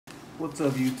What's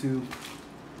up, YouTube?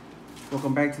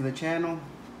 Welcome back to the channel.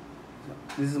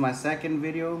 This is my second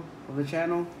video of the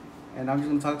channel, and I'm just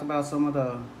gonna talk about some of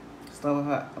the stuff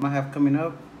I might have coming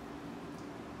up.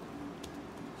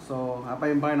 So I've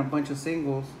been buying a bunch of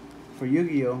singles for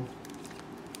Yu-Gi-Oh,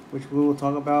 which we will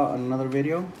talk about in another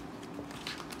video.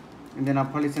 And then I'll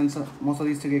probably send most of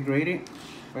these to get graded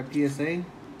by PSA.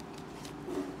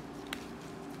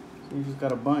 So you just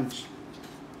got a bunch.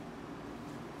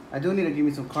 I do need to give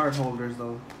me some card holders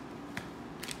though,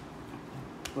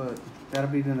 but that'll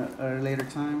be in a later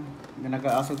time. Then I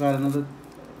also got another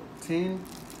 10.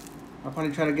 I'll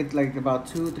probably try to get like about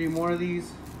 2-3 more of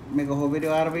these, make a whole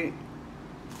video out of it.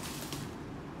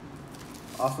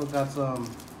 Also got some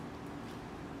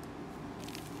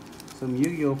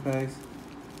Yu-Gi-Oh packs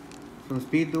from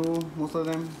Speed Duel, most of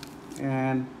them,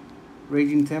 and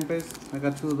Raging Tempest. I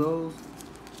got 2 of those,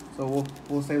 so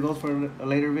we'll save those for a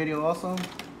later video also.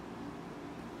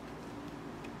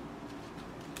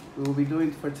 We will be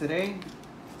doing for today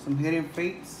some Hidden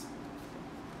Fates.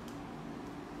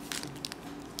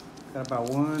 Got about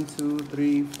 1, 2,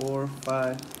 3, 4,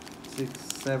 5, 6,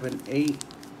 7, 8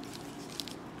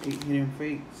 Hidden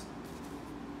Fates.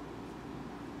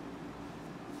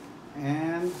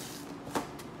 And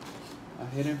a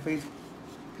Hidden Fates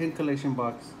pin collection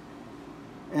box.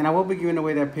 And I will be giving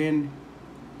away that pin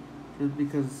just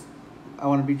because I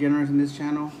want to be generous in this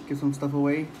channel, give some stuff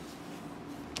away.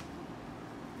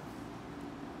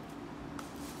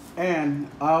 And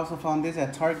I also found this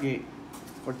at Target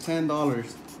for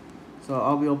 $10. So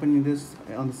I'll be opening this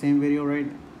on the same video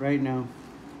right now.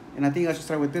 And I think I should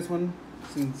start with this one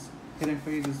since Hidden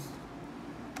Fates is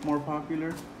more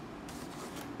popular,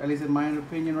 at least in my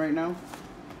opinion right now.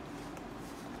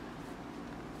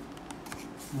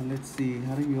 Now let's see,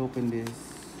 how do you open this?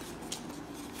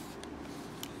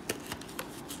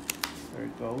 There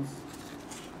it goes.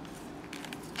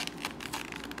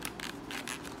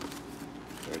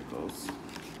 There it goes.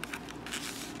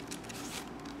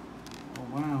 Oh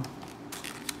wow.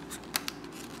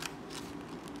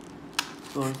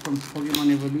 So it's from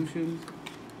Pokemon Evolutions.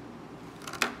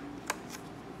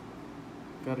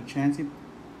 Got a Chansey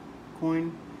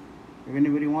coin. If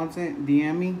anybody wants it,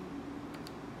 DM me.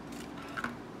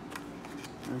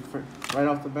 Right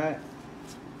off the bat,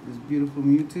 this beautiful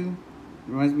Mewtwo.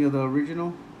 Reminds me of the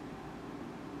original.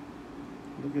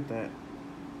 Look at that.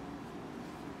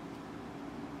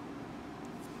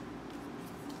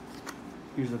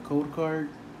 Here's a code card.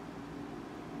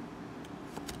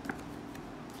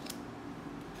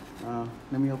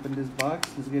 Let me open this box.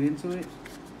 Let's get into it.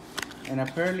 And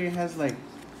apparently it has like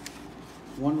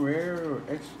one rare or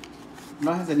extra.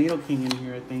 No, it has a Nidoking in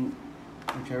here, I think,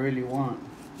 which I really want.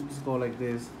 We'll just go like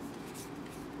this.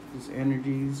 Just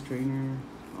Energies, Trainer,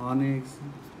 Onyx,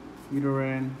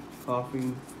 Nidoran,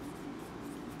 Coffee.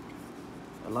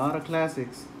 A lot of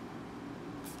classics.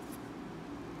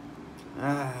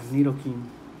 Nidoking.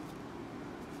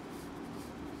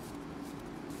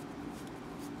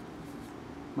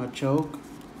 Machoke.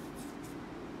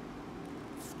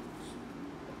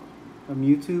 A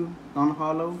Mewtwo,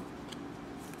 non-hollow.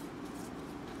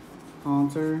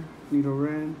 Haunter,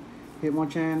 Nidoran,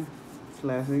 Hitmonchan,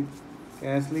 classic.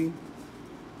 Ghastly,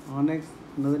 Onyx,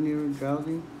 another Nidoran,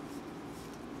 Drowsy.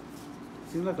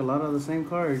 Seems like a lot of the same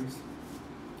cards.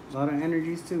 A lot of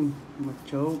energies too.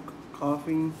 Machoke,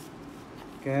 Coffee,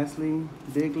 Ghastly,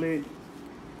 Diglett,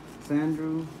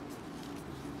 Sandrew,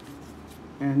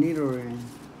 and Nidoran.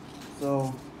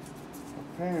 So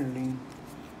apparently,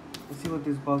 let's see what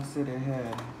this box said it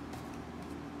had.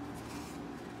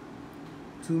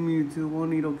 2 Mewtwo,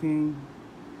 1 Nidoking.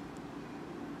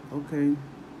 Okay,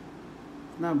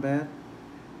 not bad.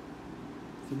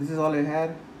 So this is all it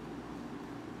had,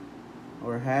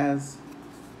 or has.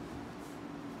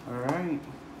 All right,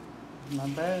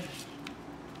 not bad.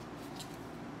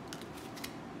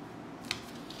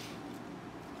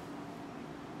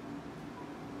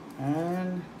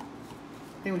 And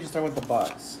I think we just start with the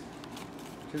box,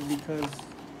 just because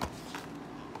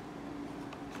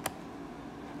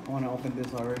I want to open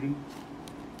this already.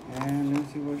 And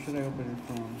let's see, where should I open it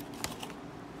from?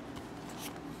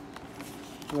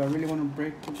 Do I really want to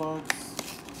break the box?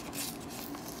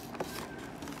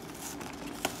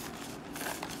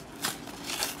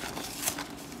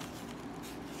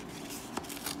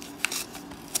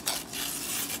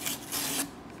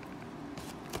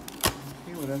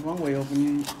 Okay, well, that's one way of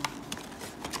opening it.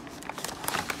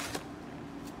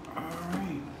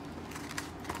 Alright.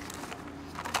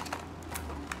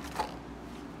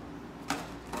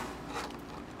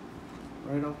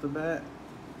 Right off the bat.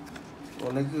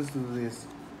 Well, let's just do this.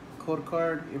 Code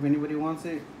card, if anybody wants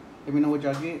it, let me know what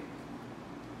y'all get.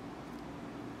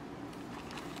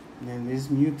 And then this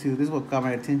Mewtwo, this is what got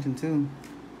my attention too.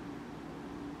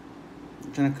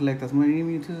 I'm trying to collect as many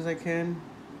Mewtwo's as I can.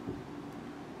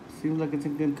 Seems like it's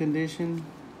in good condition.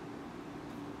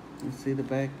 Let's see the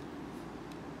back.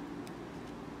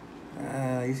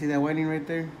 You see that whitening right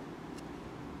there?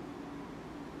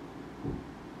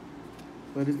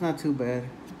 But it's not too bad.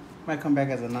 Might come back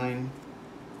as a 9.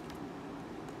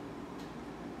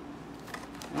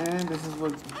 And this is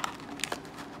what...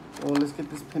 Oh, let's get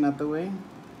this pin out the way.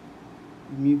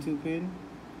 Mewtwo pin.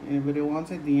 Anybody wants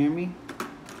it, DM me.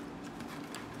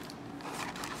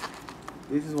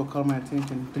 This is what caught my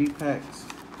attention. 3 packs.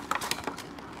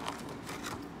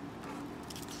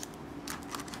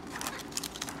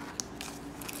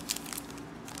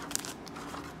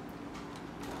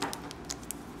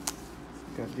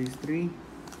 Got these 3.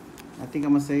 I think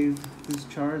I'm gonna save this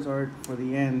Charizard for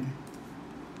the end.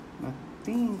 I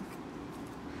think,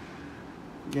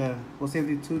 yeah, we'll save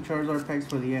the 2 Charizard packs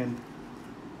for the end.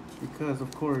 Because,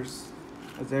 of course,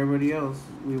 as everybody else,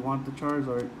 we want the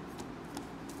Charizard.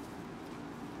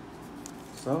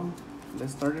 So,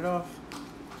 let's start it off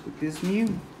with this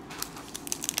Mew.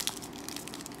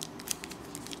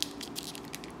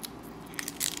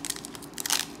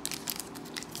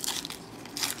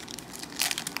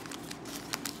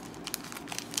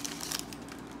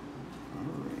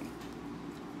 Alright.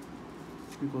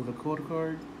 Here goes the code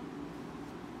card.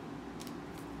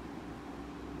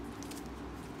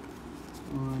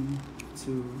 1,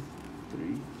 2,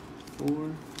 3, 4.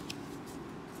 Alright.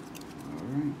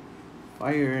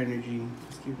 Fire energy.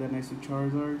 Let's keep that next to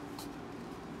Charizard.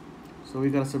 So we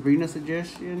got a Sabrina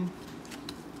suggestion.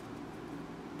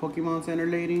 Pokemon Center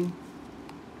Lady.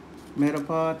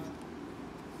 Metapod.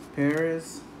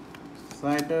 Paris.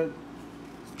 Psyduck.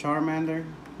 Charmander.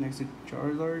 Next to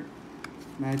Charizard.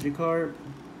 Magikarp.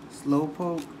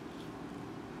 Slowpoke.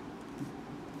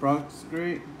 Brock's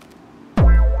Great.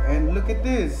 And look at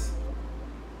this.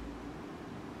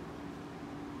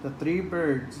 The 3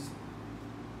 birds.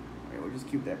 Alright, we'll just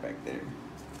keep that back there.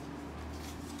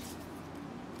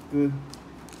 Good.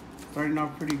 Starting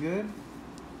off pretty good.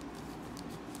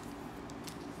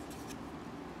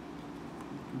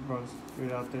 Brock's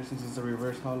Great out there since it's a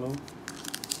reverse holo.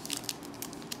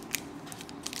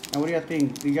 And what do y'all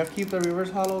think? Do y'all keep the reverse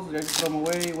holos? Do y'all just throw them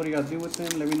away? What do y'all do with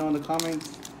them? Let me know in the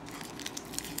comments.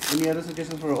 Any other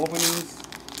suggestions for openings?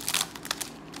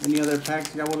 Any other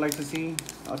packs y'all would like to see?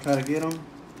 I'll try to get them.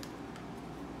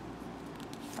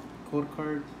 Code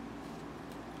card.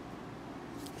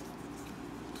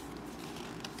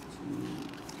 2,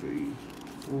 3,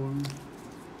 4.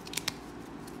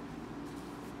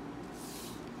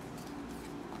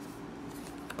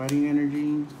 Fighting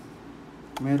Energy.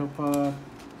 Metapod.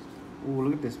 Ooh,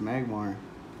 look at this Magmar.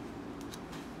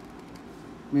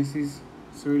 Missy's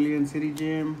Cerulean City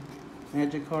Gym.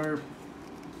 Magikarp.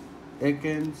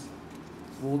 Ekans.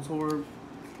 Voltorb.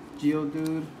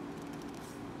 Geodude.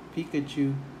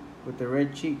 Pikachu with the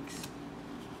red cheeks.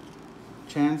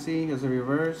 Chansey as a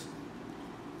reverse.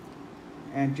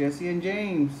 And Jesse and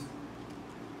James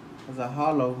as a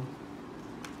holo.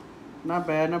 Not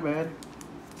bad, not bad.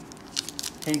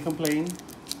 Can't complain.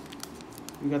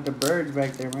 You got the birds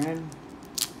back there, man.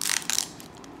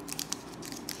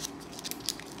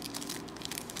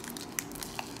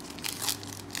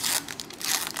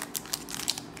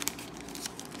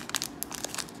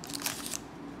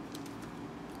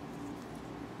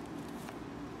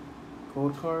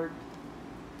 Code card.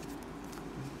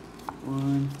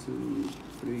 1, 2,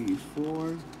 3,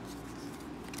 4.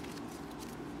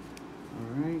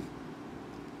 Alright.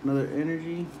 Another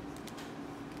energy.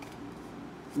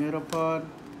 Metapod.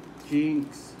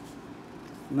 Jinx.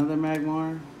 Another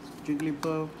Magmar.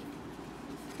 Jigglypuff.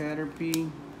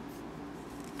 Caterpie.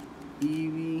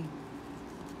 Eevee.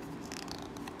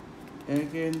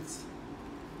 Ekans.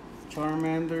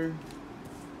 Charmander.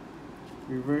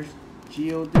 Reverse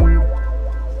Geodude.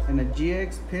 And a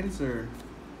GX Pinsir.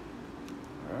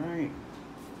 Alright.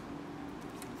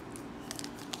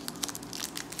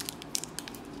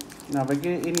 Now if I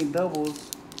get any doubles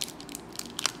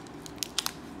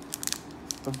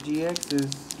of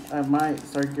GXs, I might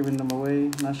start giving them away.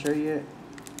 Not sure yet.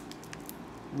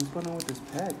 What's going on with this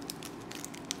pack?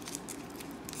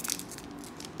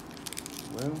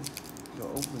 Well, the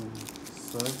opening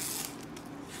sucks.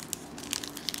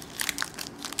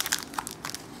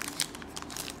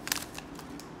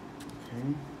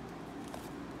 Okay.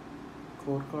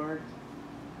 Code card.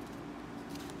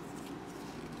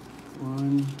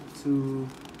 1, 2,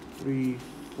 3,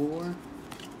 4.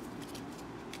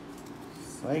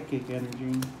 Psychic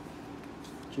Energy.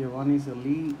 Giovanni's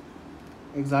Elite.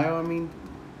 Exile, I mean.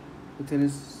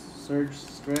 Lieutenant Search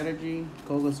Strategy,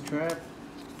 Koga's Trap,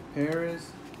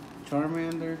 Paris,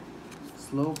 Charmander,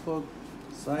 Slowpoke,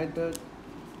 Psyduck,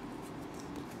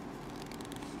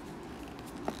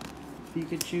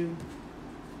 Pikachu,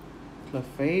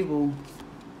 Clefable,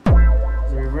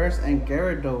 Reverse, and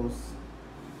Gyarados.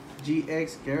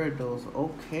 GX Gyarados.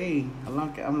 Okay,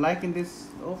 I'm liking this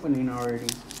opening already.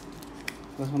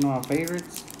 That's one of my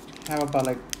favorites. Have about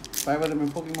like 5 of them in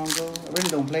Pokemon Go. I really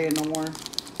don't play it no more.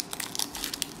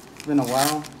 It's been a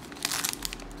while.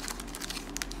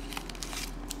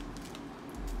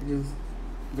 I just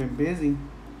been busy.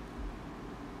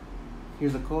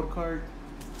 Here's a code card.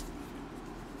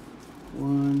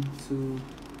 1, 2,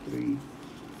 3,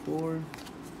 4.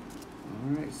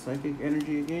 Alright, Psychic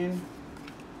Energy again.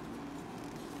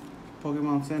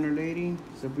 Pokemon Center Lady,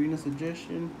 Sabrina's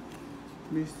Suggestion,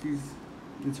 Misty's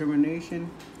Determination,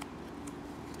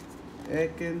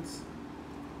 Ekans,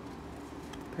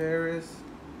 Paris,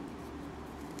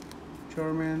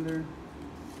 Charmander,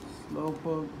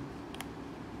 Slowpoke,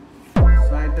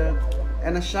 Psyduck,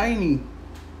 and a shiny.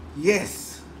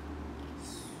 Yes!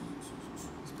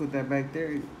 Let's put that back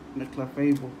there in the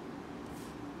Clefable.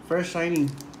 First shiny.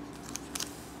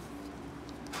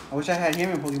 I wish I had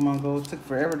him in Pokemon Go. It took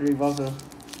forever to evolve the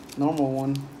normal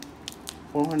one.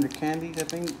 400 candies, I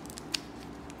think.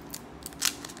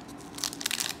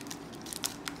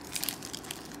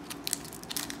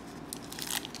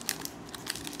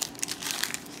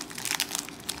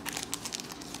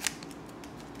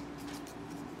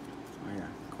 Oh yeah,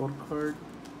 code card.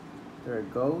 There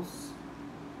it goes.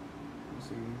 Let's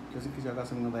see, just in case y'all got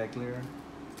something of that clear.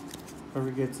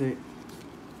 Whoever gets it.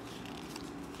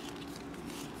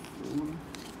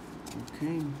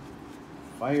 Okay.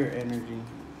 Fire Energy.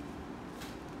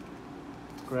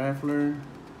 Graveler,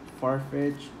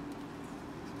 Farfetch,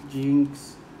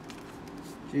 Jinx,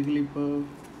 Jigglypuff,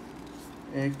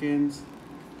 Ekans.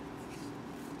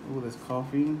 Oh, there's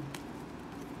Coughing,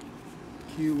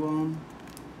 Cubone,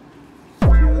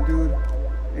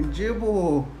 Geodude, and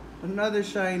Jibble. Another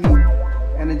shiny.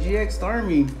 And a GX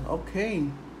Starmie. Okay.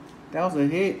 That was a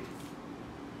hit.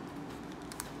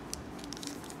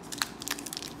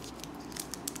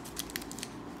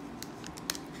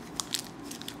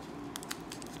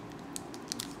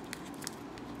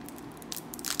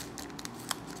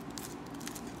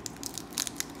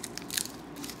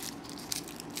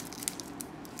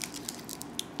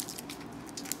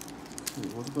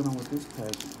 What's going on with this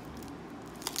pack?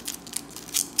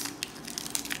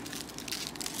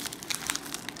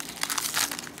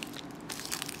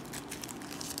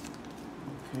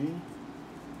 Okay.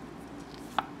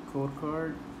 Code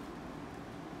card.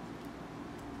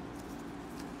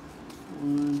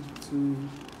 1, 2,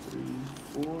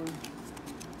 3, 4.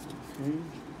 Okay.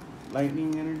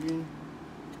 Lightning Energy.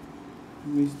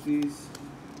 Misty's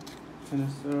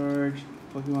Tennisarge,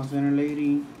 Pokemon Center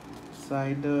Lady,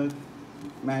 Psyduck,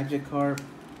 Magikarp,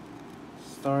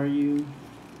 Staryu,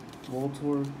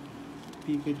 Voltorb,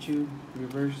 Pikachu,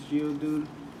 Reverse Geodude,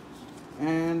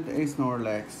 and a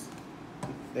Snorlax.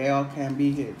 They all can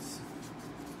be hits.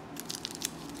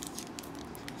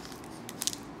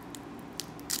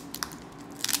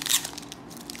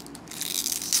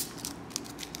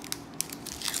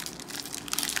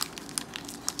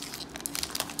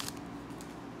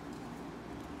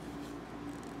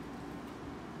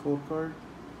 Code card.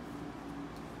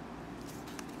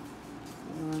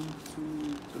 1,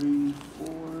 2, 3,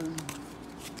 4.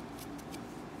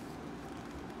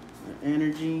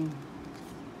 Energy.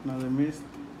 Another mist.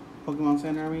 Pokemon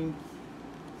Center, I mean.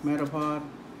 Metapod.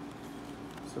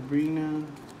 Sabrina.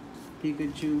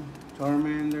 Pikachu.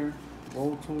 Charmander.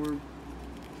 Voltorb.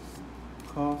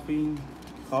 Coughing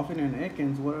and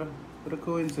Ekans. What a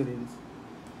coincidence.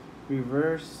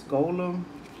 Reverse Golem.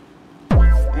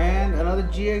 And another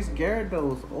GX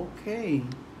Gyarados. Okay.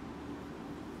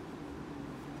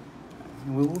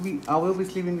 I will be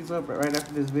sleeving these up right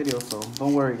after this video, so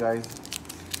don't worry, guys.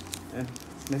 And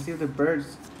let's see if the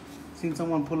birds. Seen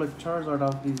someone pull a Charizard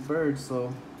off these birds,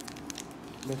 so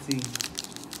let's see.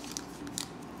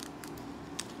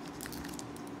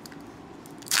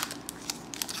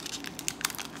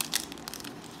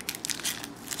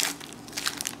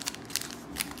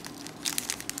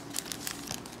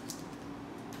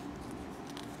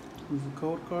 Here's a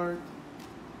code card.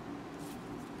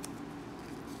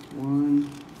 1,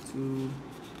 2,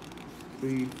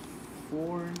 3,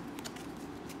 4.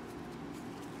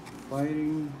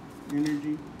 Fighting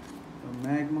Energy, a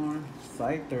Magmar,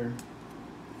 Scyther,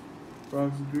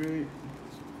 Brock's Grid,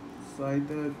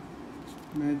 Psyduck,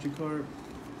 Magikarp,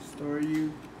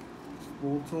 Staryu,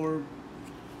 Voltorb,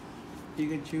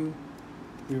 Pikachu,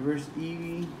 Reverse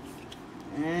Eevee,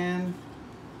 and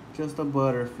just a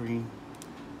Butterfree.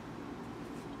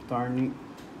 Darn it.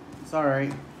 It's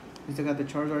alright. We still got the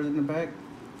Charizards in the back.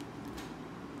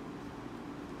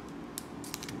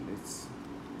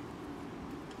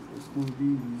 Let's move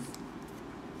these.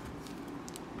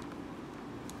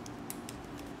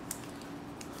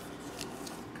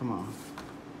 Come on.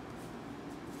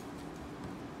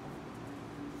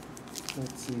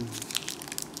 Let's see.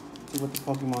 See what the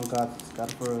Pokemon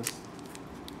got for us.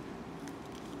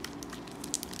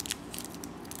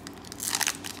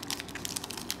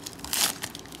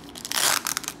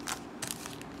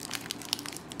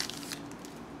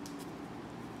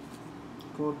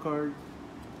 Gold card.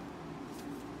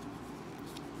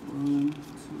 1,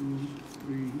 2,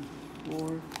 3,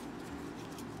 4.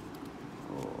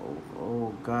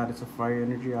 Oh God, it's a Fire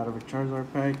Energy out of a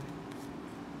Charizard pack.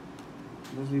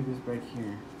 Let's leave this back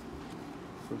here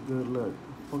for good luck.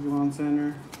 Pokemon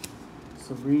Center,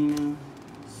 Sabrina,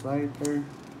 Scyther,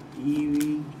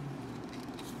 Eevee,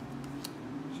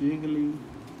 Jiggly,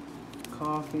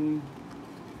 Coughing,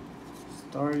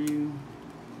 Staryu,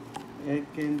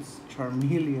 Ekans,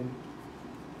 Charmeleon,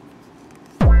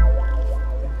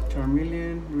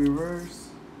 Reverse,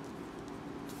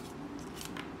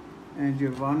 and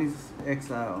Giovanni's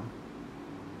Exile.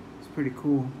 It's pretty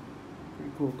cool.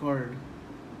 Pretty cool card.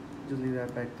 Just leave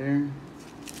that back there.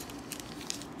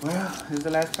 Well, this is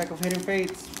the last pack of Hidden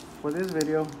Fates for this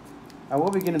video. I will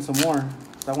be getting some more,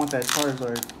 because I want that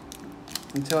Charizard.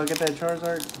 Until I get that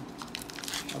Charizard,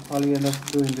 I'll probably end up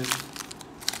doing this.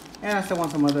 And I still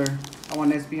want some other. I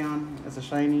want Espeon as a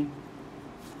shiny.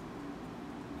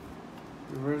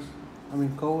 Reverse,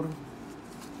 code.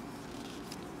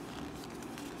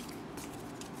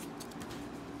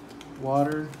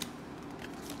 Water,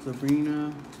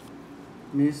 Sabrina,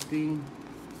 Misty,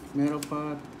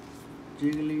 Metapod,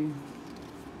 Jiggly,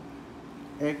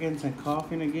 Ekans, and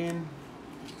Coughing again.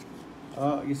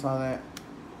 Oh, you saw that.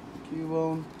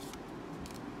 Cubone,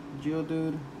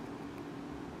 Geodude,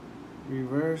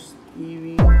 Reverse,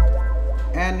 Eevee,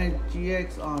 and a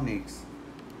GX Onyx.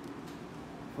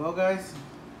 Well, guys,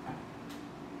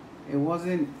 it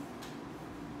wasn't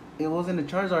a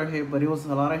Charizard hit, but it was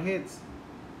a lot of hits.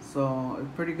 So a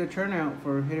pretty good turnout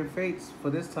for Hidden Fates for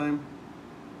this time.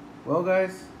 Well,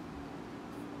 guys,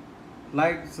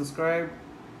 like, subscribe,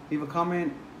 leave a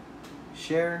comment,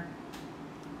 share.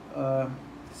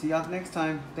 See y'all next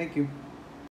time. Thank you.